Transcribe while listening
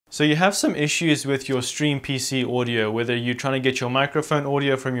So you have some issues with your Stream PC audio, whether you're trying to get your microphone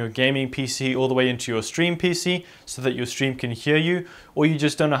audio from your gaming PC all the way into your Stream PC so that your stream can hear you, or you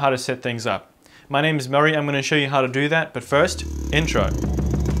just don't know how to set things up. My name is Murray, I'm going to show you how to do that, but first, intro.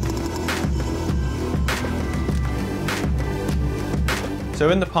 So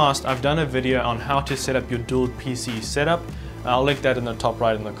in the past, I've done a video on how to set up your dual PC setup. I'll link that in the top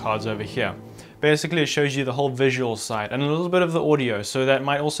right in the cards over here. Basically, it shows you the whole visual side and a little bit of the audio, so that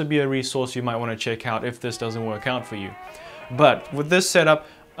might also be a resource you might want to check out if this doesn't work out for you. But with this setup,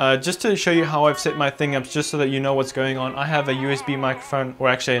 just to show you how I've set my thing up, just so that you know what's going on, I have a USB microphone, or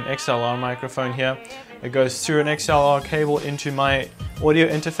actually an XLR microphone here. It goes through an XLR cable into my audio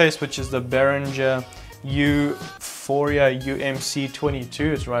interface, which is the 𝗣𝗔𝗖𝗞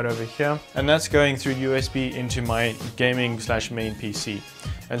UMC22, it's right over here, and that's going through USB into my gaming/main PC.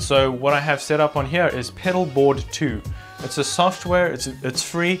 And so what I have set up on here is Pedalboard 2. It's a software, it's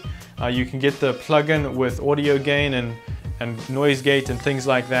free. You can get the plugin with audio gain and noise gate and things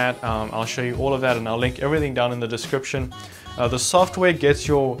like that. I'll show you all of that and I'll link everything down in the description. The software gets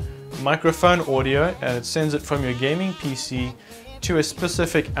your microphone audio and it sends it from your gaming PC to a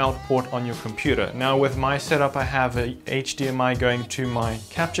specific output on your computer. Now with my setup, I have a HDMI going to my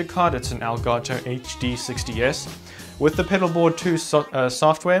capture card. It's an Elgato HD60S. With the Pedalboard 2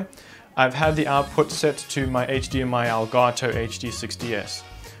 software, I've had the output set to my HDMI Elgato HD60S.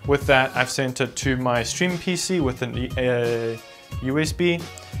 With that, I've sent it to my Stream PC with an USB.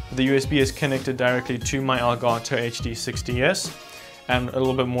 The USB is connected directly to my Elgato HD60S, and a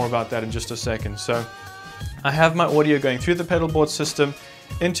little bit more about that in just a second. So I have my audio going through the Pedalboard system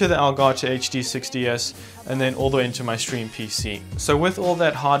into the Elgato HD60S and then all the way into my Stream PC. So with all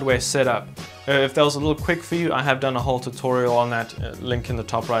that hardware set up, if that was a little quick for you, I have done a whole tutorial on that, link in the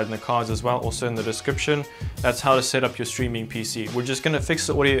top right in the cards as well, also in the description. That's how to set up your streaming PC. We're just going to fix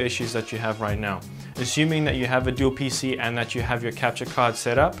the audio issues that you have right now. Assuming that you have a dual PC and that you have your capture card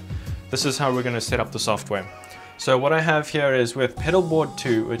set up, this is how we're going to set up the software. So what I have here is with Pedalboard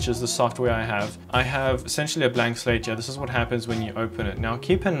 2, which is the software I have essentially a blank slate here. This is what happens when you open it. Now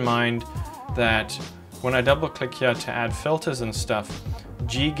keep in mind that when I double click here to add filters and stuff,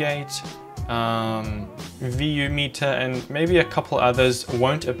 G-Gate, 𝗣𝗔𝗞, and maybe a couple others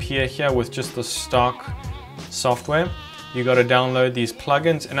won't appear here with just the stock software. You got to download these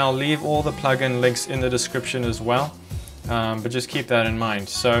plugins, and I'll leave all the plugin links in the description as well. But just keep that in mind.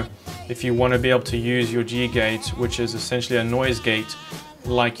 So if you want to be able to use your G-Gate, which is essentially a noise gate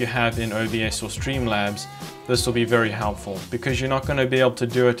like you have in OBS or Streamlabs, this will be very helpful, because you're not going to be able to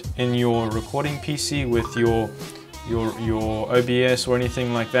do it in your recording PC with your OBS or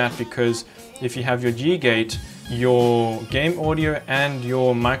anything like that, because if you have your G-Gate, your game audio and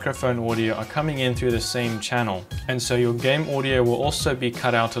your microphone audio are coming in through the same channel, and so your game audio will also be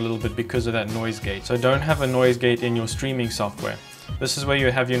cut out a little bit because of that noise gate. So don't have a noise gate in your streaming software. This is where you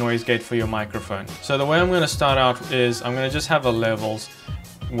have your noise gate for your microphone. So the way I'm going to start out is I'm going to just have the levels.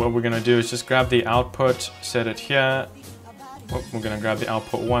 What we're going to do is just grab the output, set it here. We're going to grab the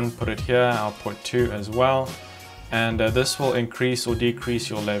output 1, put it here, output 2 as well. And this will increase or decrease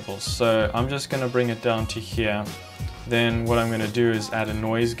your levels. So I'm just going to bring it down to here. Then what I'm going to do is add a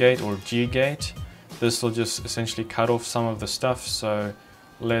noise gate or G-Gate. This will just essentially cut off some of the stuff. So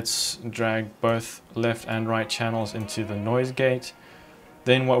let's drag both left and right channels into the noise gate.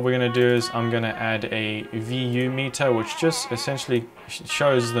 Then what we're going to do is I'm going to add a VU meter, which just essentially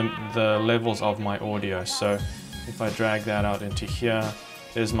shows the levels of my audio. So if I drag that out into here,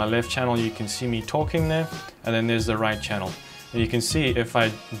 there's my left channel, you can see me talking there, and then there's the right channel. And you can see if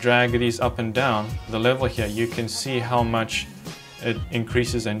I drag these up and down, the level here, you can see how much it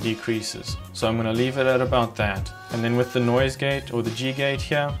increases and decreases. So I'm going to leave it at about that. And then with the noise gate or the G gate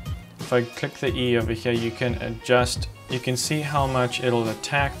here, if I click the E over here, you can adjust, you can see how much it'll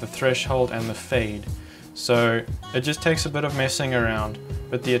attack the threshold and the fade. So it just takes a bit of messing around,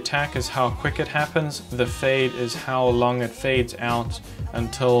 but the attack is how quick it happens, the fade is how long it fades out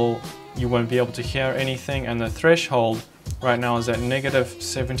until you won't be able to hear anything, and the threshold right now is at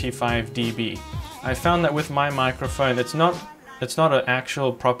 -75 dB. I found that with my microphone, it's not an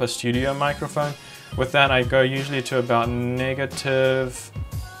actual proper studio microphone. With that, I go usually to about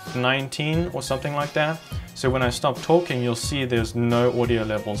 -19 or something like that. So when I stop talking, you'll see there's no audio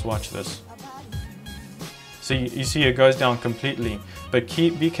levels. Watch this. So you see it goes down completely, but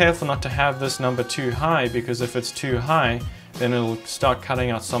be careful not to have this number too high, because if it's too high, then it'll start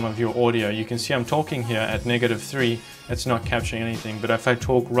cutting out some of your audio. You can see I'm talking here at -3, it's not capturing anything, but if I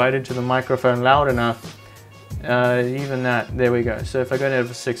talk right into the microphone loud enough, even that, there we go. So if I go down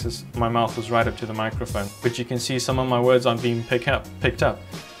to -6, my mouth is right up to the microphone, but you can see some of my words aren't being picked up.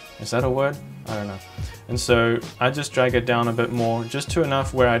 Is that a word? I don't know. And so I just drag it down a bit more, just to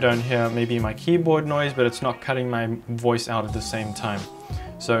enough where I don't hear maybe my keyboard noise, but it's not cutting my voice out at the same time.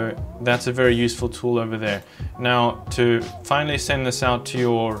 So that's a very useful tool over there. Now, to finally send this out to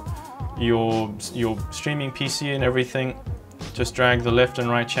your streaming PC and everything, just drag the left and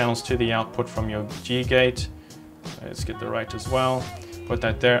right channels to the output from your G gate. Let's get the right as well. Put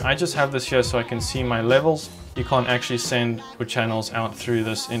that there. I just have this here so I can see my levels. You can't actually send your channels out through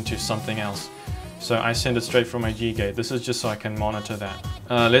this into something else. So I send it straight from my G gate. This is just so I can monitor that.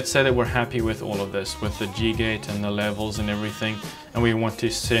 Let's say that we're happy with all of this, with the G gate and the levels and everything, and we want to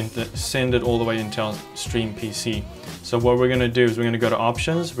send it all the way into our stream PC. So what we're going to do is we're going to go to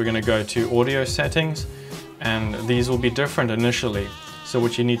options, we're going to go to audio settings, and these will be different initially. So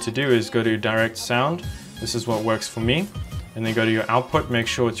what you need to do is go to direct sound. This is what works for me. And then go to your output, make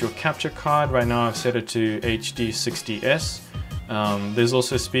sure it's your capture card. Right now I've set it to HD60S. There's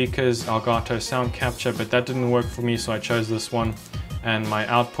also speakers, 𝗧𝗥𝗔𝗡𝗦𝗧𝗜𝗢 sound capture, but that didn't work for me, so I chose this one. And my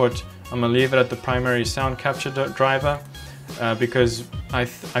output, I'm gonna leave it at the primary sound capture driver because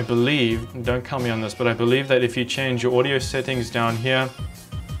I believe, don't count me on this, but I believe that if you change your audio settings down here,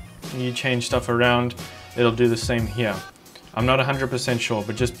 and you change stuff around, it'll do the same here. I'm not 100% sure,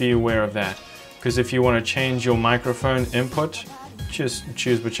 but just be aware of that. Because if you want to change your microphone input, just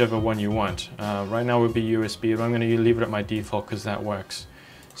choose whichever one you want. Right now it would be USB, but I'm going to leave it at my default because that works.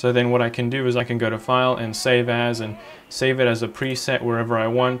 So then what I can do is I can go to File and save as a preset wherever I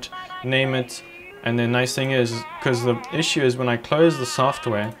want, name it, and the nice thing is, because the issue is when I close the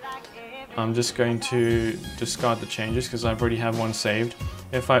software, I'm just going to discard the changes because I've already have one saved.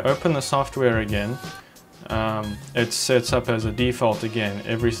 If I open the software again, it sets up as a default again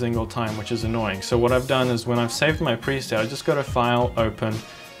every single time, which is annoying. So what I've done is when I've saved my preset, I just go to File, Open,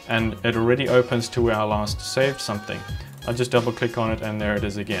 and it already opens to where I last saved something. I'll just double click on it and there it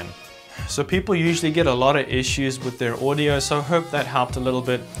is again. So people usually get a lot of issues with their audio, so I hope that helped a little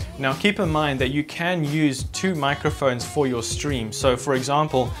bit. Now keep in mind that you can use two microphones for your stream. So for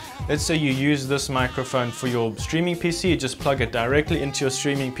example, let's say you use this microphone for your streaming PC, just plug it directly into your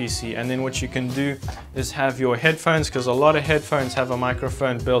streaming PC, and then what you can do is have your headphones, because a lot of headphones have a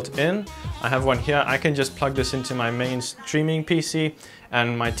microphone built in. I have one here. I can just plug this into my main streaming PC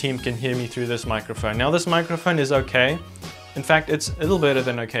and my team can hear me through this microphone. Now this microphone is okay. In fact, it's a little better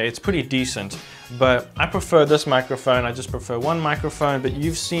than okay. It's pretty decent, but I prefer this microphone. I just prefer one microphone, but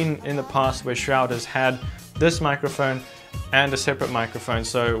you've seen in the past where 𝗧𝗏 has had this microphone and a separate microphone.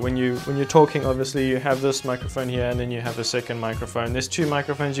 So when you're talking, obviously you have this microphone here and then you have a second microphone. There's two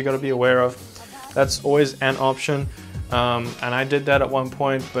microphones you got to be aware of. That's always an option. And I did that at one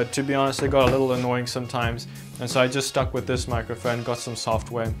point, but to be honest, it got a little annoying sometimes. And so I just stuck with this microphone, got some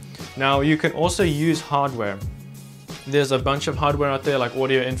software. Now you can also use hardware. There's a bunch of hardware out there like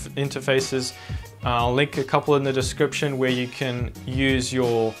audio interfaces. I'll link a couple in the description where you can use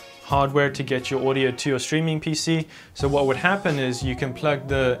your hardware to get your audio to your streaming PC. So what would happen is you can plug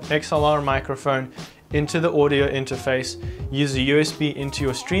the XLR microphone into the audio interface, use a USB into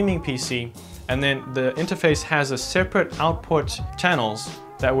your streaming PC, and then the interface has a separate output channels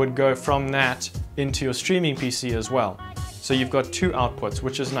that would go from that into your streaming PC as well. So you've got two outputs,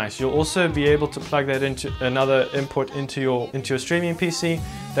 which is nice. You'll also be able to plug that into another input into your streaming PC.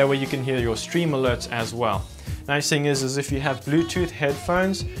 That way you can hear your stream alerts as well. Nice thing is if you have Bluetooth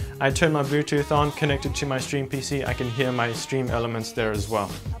headphones, I turn my Bluetooth on, connected to my stream PC, I can hear my stream elements there as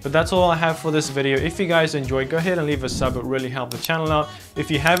well. But that's all I have for this video. If you guys enjoyed, go ahead and leave a sub. It really helps the channel out. If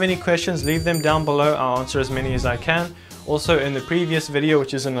you have any questions, leave them down below. I'll answer as many as I can. Also in the previous video,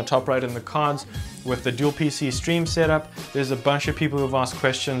 which is in the top right in the cards, with the dual PC stream setup, there's a bunch of people who've asked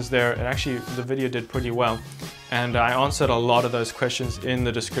questions there, and actually the video did pretty well. And I answered a lot of those questions in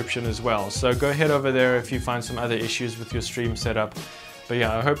the description as well. So go ahead over there if you find some other issues with your stream setup. But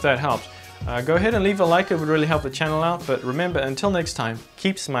yeah, I hope that helped. Go ahead and leave a like, it would really help the channel out. But remember, until next time,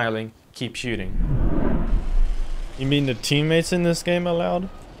 keep smiling, keep shooting. You mean the teammates in this game are loud?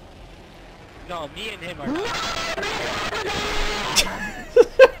 No, me and him are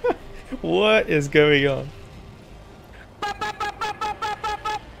What is going on?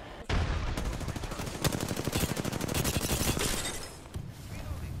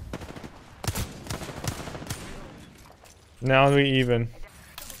 Now we even.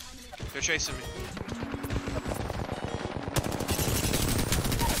 They're chasing me.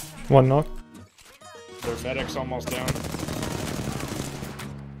 One knock. Their medic's almost down.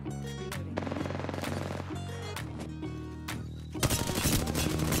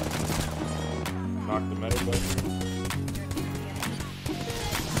 Knock the medic.